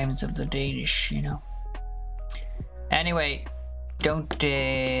crimes of the Danish, you know. Anyway,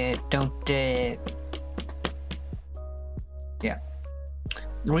 yeah.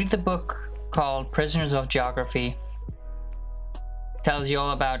 Read the book called Prisoners of Geography. Tells you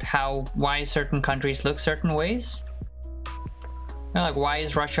all about why certain countries look certain ways. You know, like, why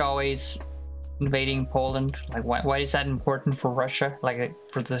is Russia always invading Poland? Like, why is that important for Russia? Like,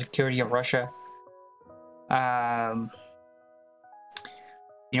 for the security of Russia?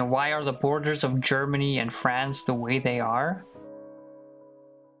 You know, why are the borders of Germany and France the way they are?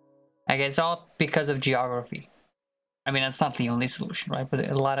 Like, it's all because of geography. I mean, that's not the only solution, right? But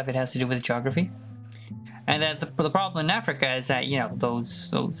a lot of it has to do with geography. And that the problem in Africa is that, you know,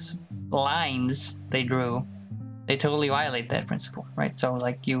 those lines they drew, they totally violate that principle, right? So,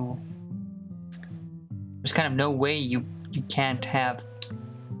 like, there's kind of no way you can't have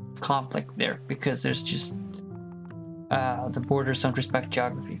conflict there, because there's just the borders don't respect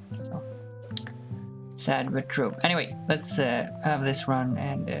geography. So sad but true. Anyway, let's have this run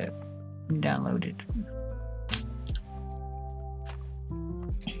and download it.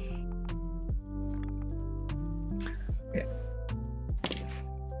 Okay.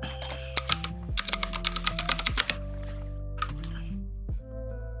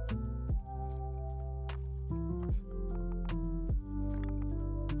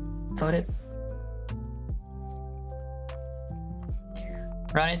 Load it.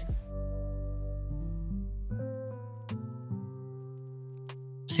 Run it.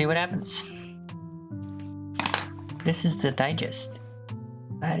 See what happens. This is the digest.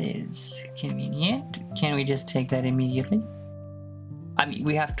 That is convenient. Can we just take that immediately? I mean,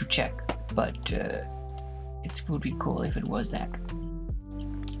 we have to check, but it would be cool if it was that.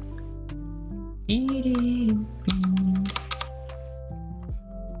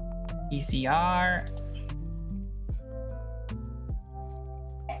 ECR.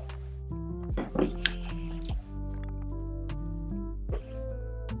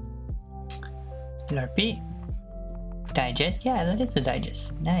 LARPI. Digest? Yeah, that is a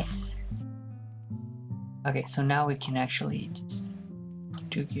digest. Nice. Okay, so now we can actually just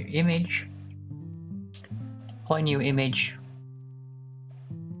do your image. Point new image.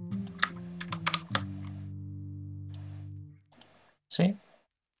 See?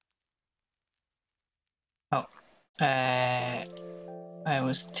 Oh. I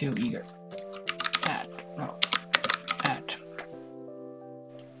was too eager. Add, no, add.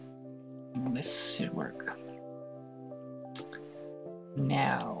 This should work.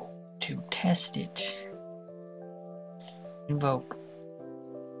 Now, to test it, invoke.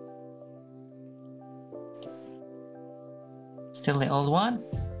 Still the old one?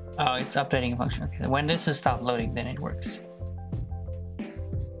 Oh, it's updating a function. Okay. When this is stopped loading, then it works.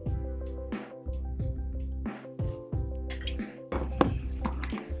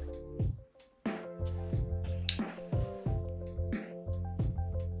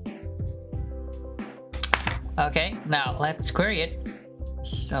 Okay, now let's query it.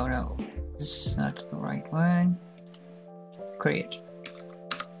 So no, this is not the right one. Query it.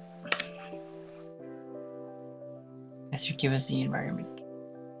 This should give us the environment.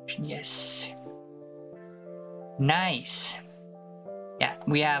 Yes. Nice. Yeah,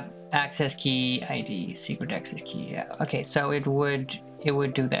 we have access key ID, secret access key. Yeah. Okay, so it would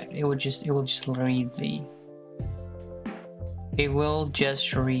do that. It will just read the. It will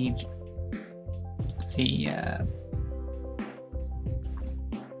just read the.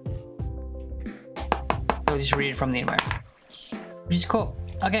 It'll just read it from the environment, which is cool.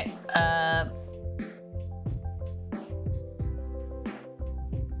 Okay.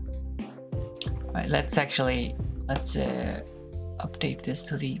 Alright, let's update this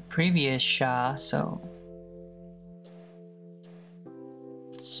to the previous SHA, so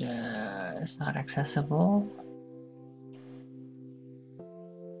it's not accessible.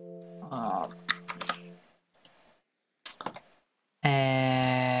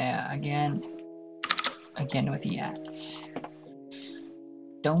 Again with the ads.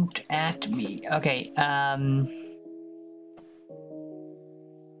 Don't at me. Okay. And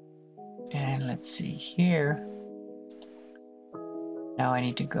let's see here. Now I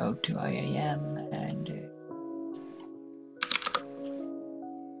need to go to IAM and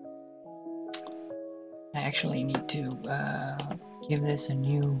I actually need to give this a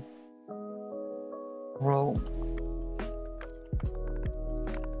new role.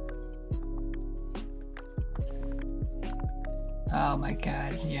 Oh my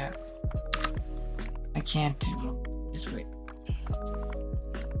god, yeah. I can't do this way.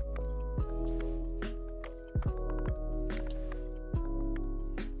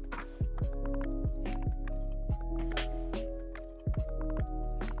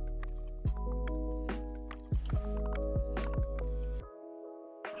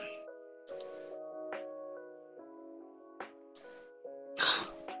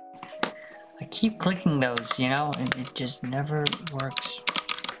 I keep clicking those, you know, and it just never works.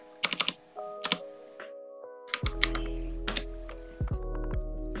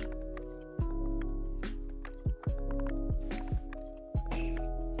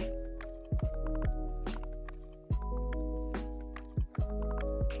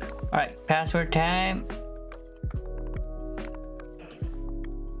 All right, password time.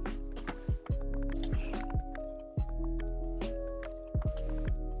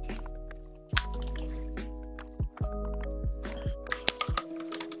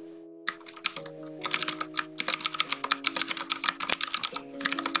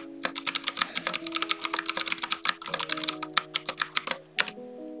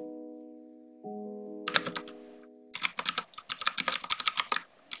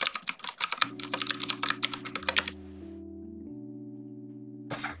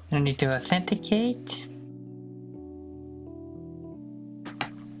 I need to authenticate.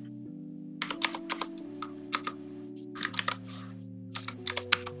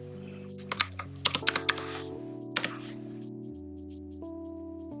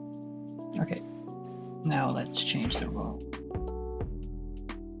 Okay, now let's change the role.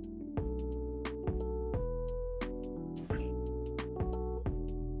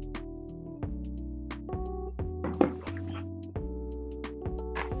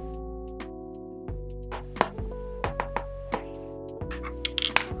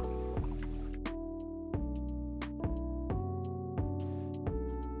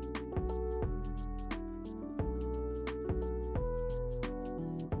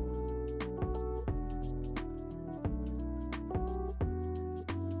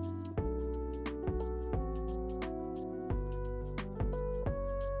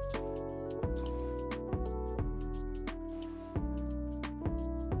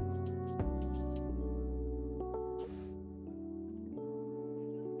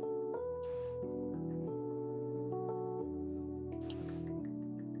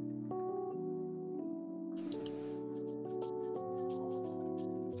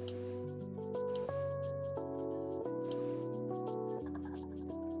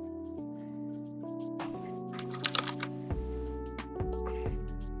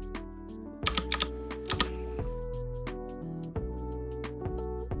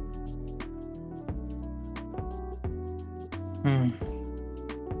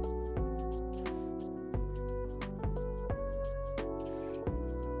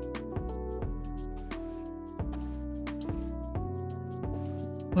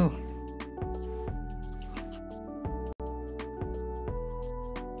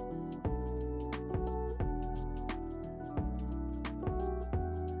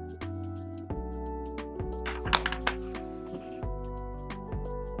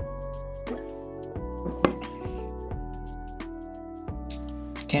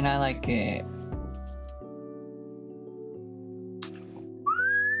 can I like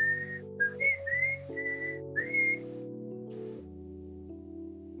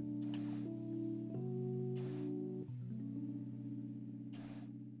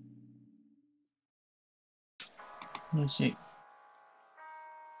let's see.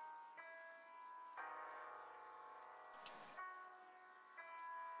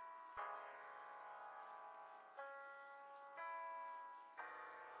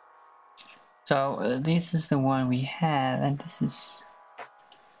 So this is the one we have, and this is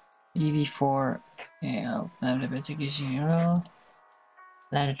EV4. Yeah, lambda execution rule.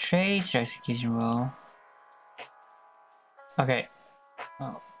 Ladder trace execution rule. Okay.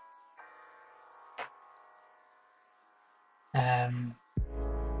 Oh.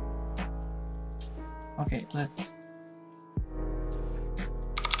 Okay, let's.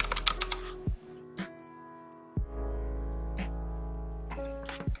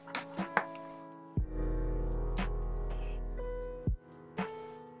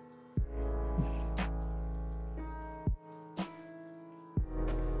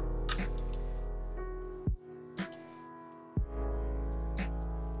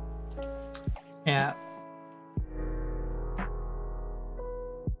 Yeah.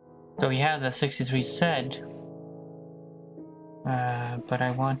 So we have the 63 set, but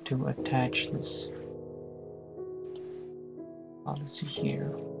I want to attach this policy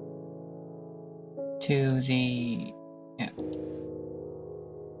here to the, yeah.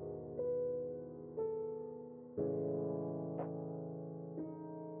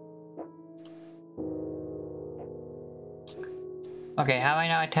 Okay, have I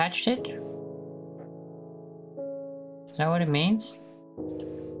now attached it? Is that what it means?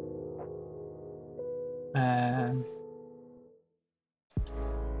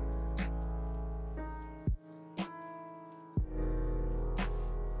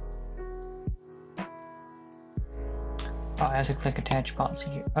 Oh, I have to click attach policy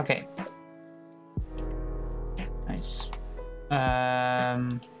here. Okay. Nice.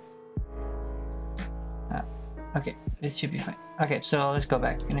 Okay, this should be fine. Okay, so let's go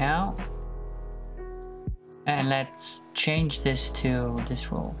back now. And let's change this to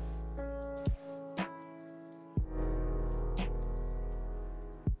this role.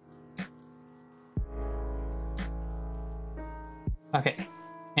 Okay,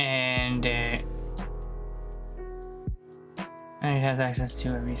 and it has access to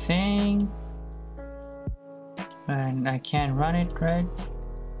everything, and I can run it, right?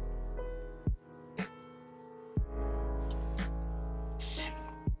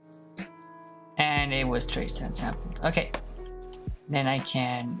 And it was traced and sampled. Okay, then I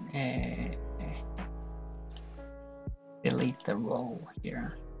can delete the role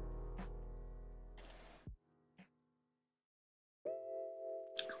here.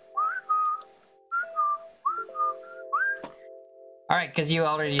 All right, because you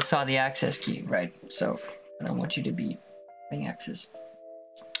already saw the access key, right? So I don't want you to be having access.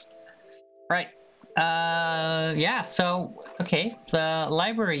 All right. Yeah. So okay, the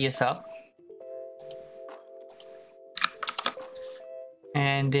library is up,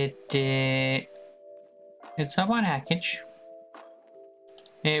 and it's up on Hackage.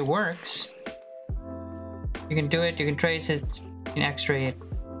 It works. You can do it. You can trace it. You can X-ray it.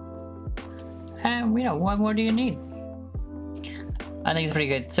 And you know, what more do you need? I think it's pretty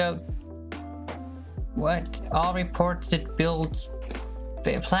good. So, what? All reports that build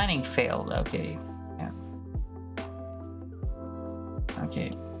planning failed. Okay. Yeah. Okay.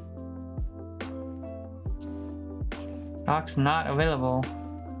 Docs not available.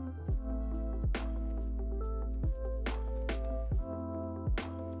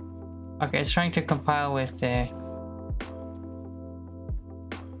 Okay, it's trying to compile with the.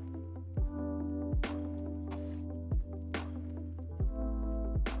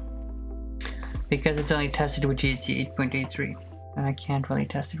 Because it's only tested with GHG 8.83, and I can't really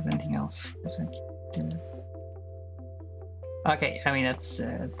test it with anything else. Okay, I mean that's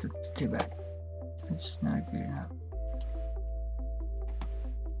too bad. It's not good enough.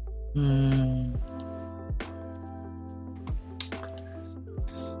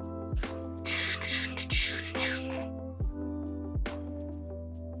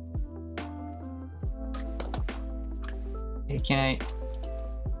 Hey, can I?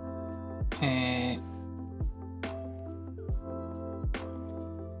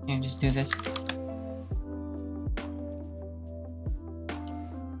 And just do this.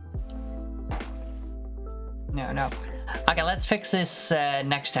 No. Okay, let's fix this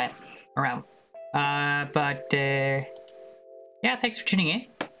next time around. Yeah, thanks for tuning in.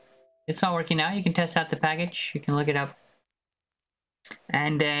 It's all working now. You can test out the package. You can look it up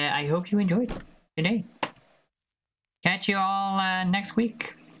And I hope you enjoyed today. Catch you all next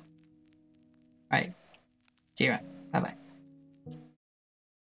week. All right. See you around. Bye-bye.